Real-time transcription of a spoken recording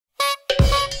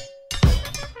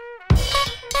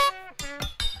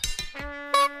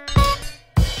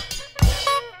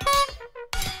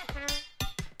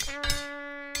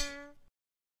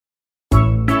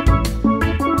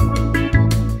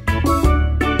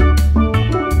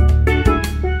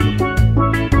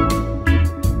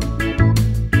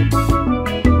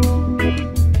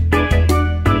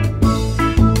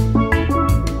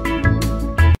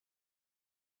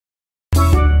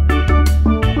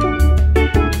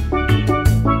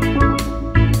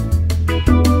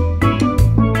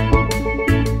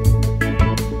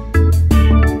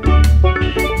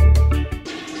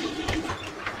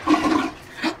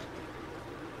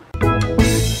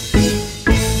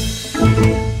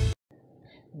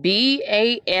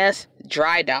B.A.S.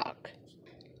 Drydock.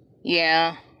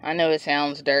 Yeah, I know it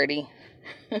sounds dirty.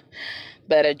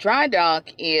 But a dry dock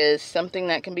is something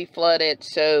that can be flooded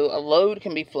so a load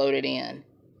can be floated in.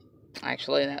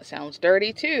 Actually, that sounds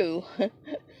dirty too.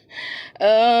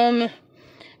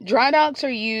 Dry docks are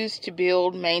used to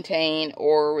build, maintain,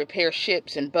 or repair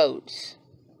ships and boats.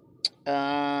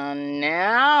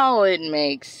 Now it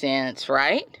makes sense,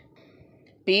 right?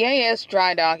 B.A.S.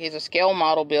 Drydock is a scale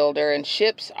model builder, and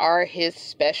ships are his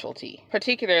specialty,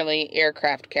 particularly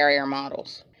aircraft carrier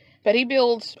models. But he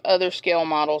builds other scale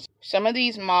models. Some of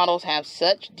these models have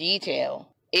such detail,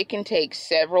 it can take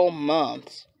several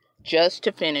months just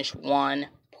to finish one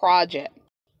project.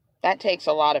 That takes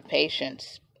a lot of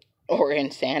patience, or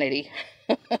insanity.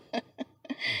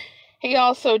 He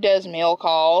also does mail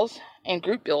calls and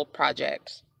group build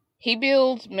projects. He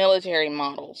builds military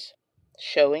models,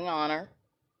 showing honor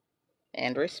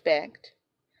and respect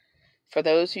for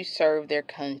those who serve their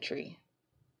country.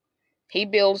 He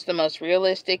builds the most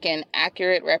realistic and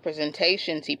accurate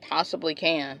representations he possibly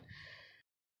can.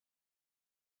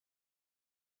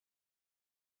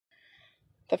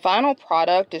 The final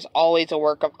product is always a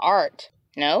work of art,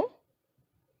 no?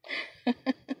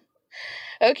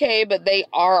 Okay, but they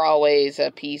are always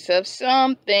a piece of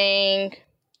something.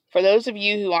 For those of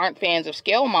you who aren't fans of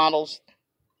scale models,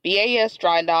 B.A.S.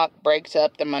 Drydock breaks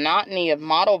up the monotony of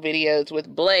model videos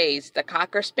with Blaze, the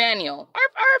Cocker Spaniel.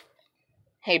 Arf, arf!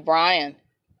 Hey, Brian,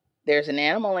 there's an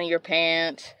animal in your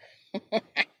pants.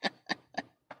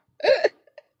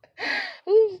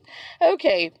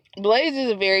 Okay, Blaze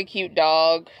is a very cute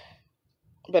dog,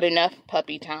 but enough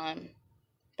puppy time.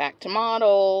 Back to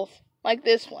models, like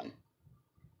this one.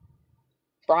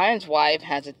 Brian's wife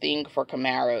has a thing for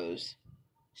Camaros.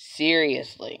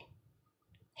 Seriously.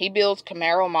 He builds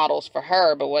Camaro models for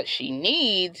her, but what she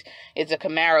needs is a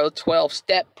Camaro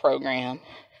 12-step program.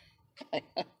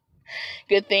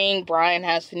 Good thing Brian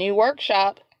has the new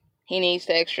workshop. He needs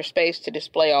the extra space to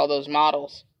display all those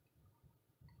models.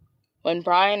 When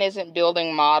Brian isn't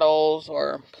building models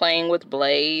or playing with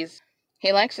Blaze,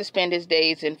 he likes to spend his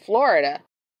days in Florida,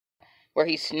 where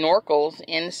he snorkels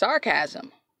in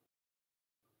sarcasm.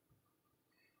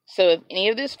 So if any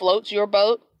of this floats your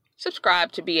boat,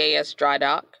 subscribe to B.A.S.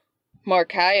 Drydock.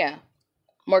 Morkaya.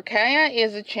 Morkaya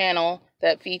is a channel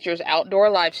that features outdoor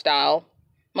lifestyle,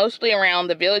 mostly around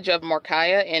the village of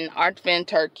Morkaya in Artvin,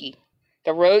 Turkey.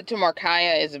 The road to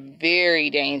Morkaya is very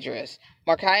dangerous.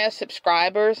 Morkaya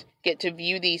subscribers get to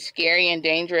view these scary and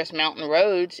dangerous mountain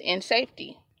roads in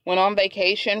safety. When on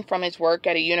vacation from his work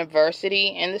at a university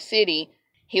in the city,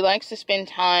 he likes to spend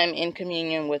time in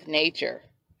communion with nature.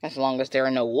 As long as there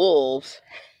are no wolves,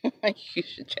 you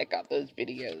should check out those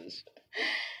videos.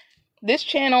 This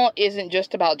channel isn't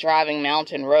just about driving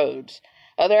mountain roads.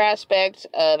 Other aspects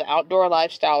of outdoor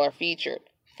lifestyle are featured.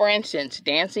 For instance,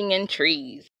 dancing in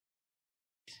trees.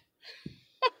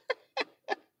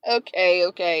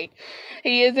 Okay.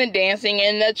 He isn't dancing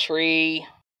in the tree.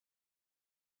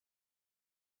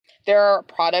 There are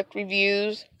product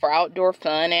reviews for outdoor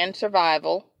fun and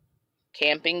survival,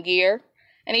 camping gear,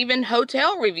 and even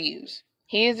hotel reviews.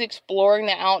 He is exploring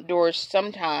the outdoors,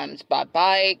 sometimes by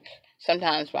bike,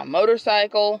 sometimes by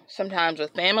motorcycle, sometimes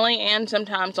with family, and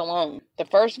sometimes alone. The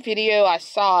first video I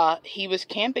saw, he was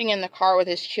camping in the car with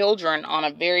his children on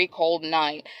a very cold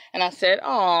night, and I said,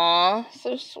 "Aw,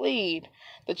 so sweet."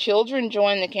 The children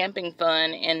join the camping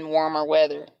fun in warmer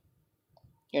weather.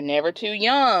 You're never too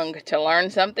young to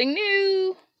learn something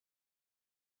new.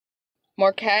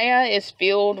 Morkaya is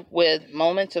filled with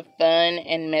moments of fun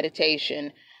and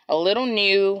meditation, a little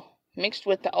new mixed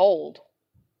with the old.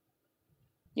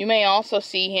 You may also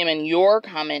see him in your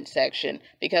comment section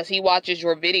because he watches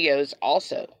your videos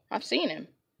also. I've seen him.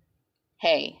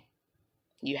 Hey,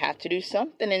 you have to do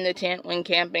something in the tent when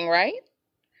camping, right?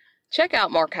 Check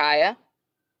out Morkaya.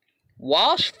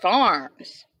 Walsh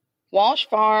Farms. Walsh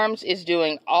Farms is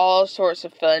doing all sorts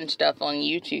of fun stuff on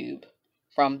YouTube.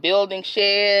 From building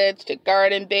sheds to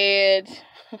garden beds.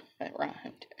 That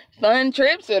rhymed. Fun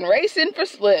trips and racing for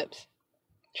slips.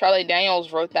 Charlie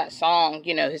Daniels wrote that song,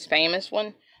 his famous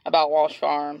one, about Walsh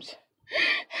Farms.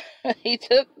 He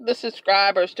took the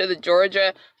subscribers to the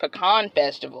Georgia Pecan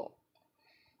Festival.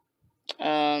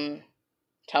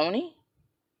 Tony?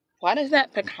 Why does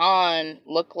that pecan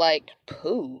look like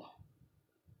poo?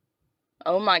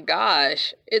 Oh my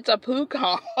gosh, it's a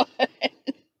poo-con.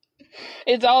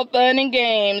 It's all fun and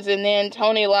games, and then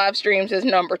Tony live streams his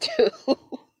number 2.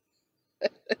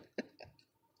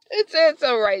 It said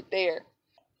so right there.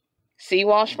 See,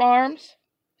 Walsh Farms?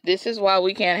 This is why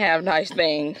we can't have nice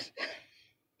things.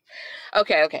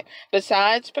 Okay.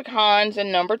 Besides pecans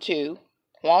and number 2,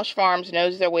 Walsh Farms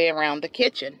knows their way around the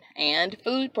kitchen and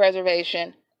food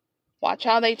preservation. Watch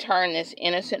how they turn this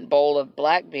innocent bowl of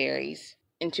blackberries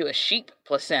into a sheep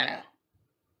placenta.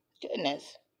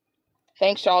 Goodness.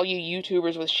 Thanks to all you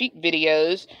YouTubers with sheep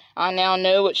videos, I now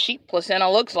know what sheep placenta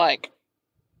looks like.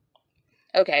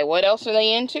 Okay, what else are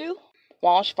they into?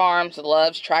 Walsh Farms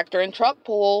loves tractor and truck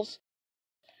pulls.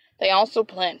 They also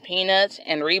plant peanuts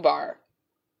and rebar.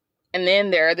 And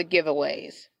then there are the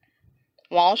giveaways.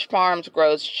 Walsh Farms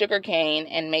grows sugarcane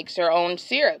and makes their own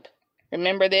syrup.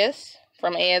 Remember this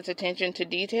from Ed's attention to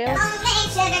detail? Homemade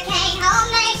sugarcane,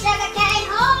 homemade sugarcane,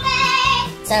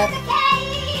 homemade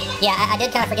sugarcane. Yeah, I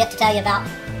did kind of forget to tell you about,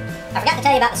 I forgot to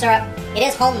tell you about the syrup. It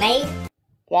is homemade.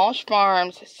 Walsh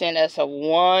Farms sent us a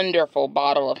wonderful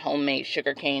bottle of homemade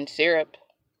sugarcane syrup.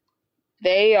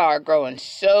 They are growing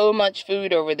so much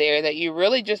food over there that you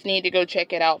really just need to go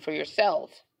check it out for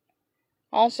yourself.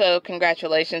 Also,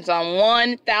 congratulations on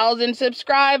 1,000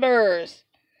 subscribers!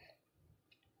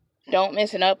 Don't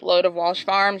miss an upload of Walsh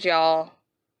Farms, y'all.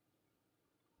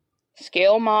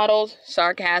 Scale models,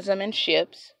 sarcasm, and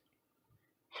ships.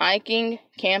 Hiking,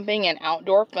 camping, and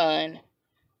outdoor fun.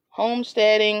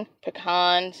 Homesteading,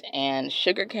 pecans, and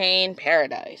sugarcane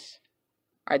paradise.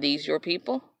 Are these your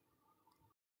people?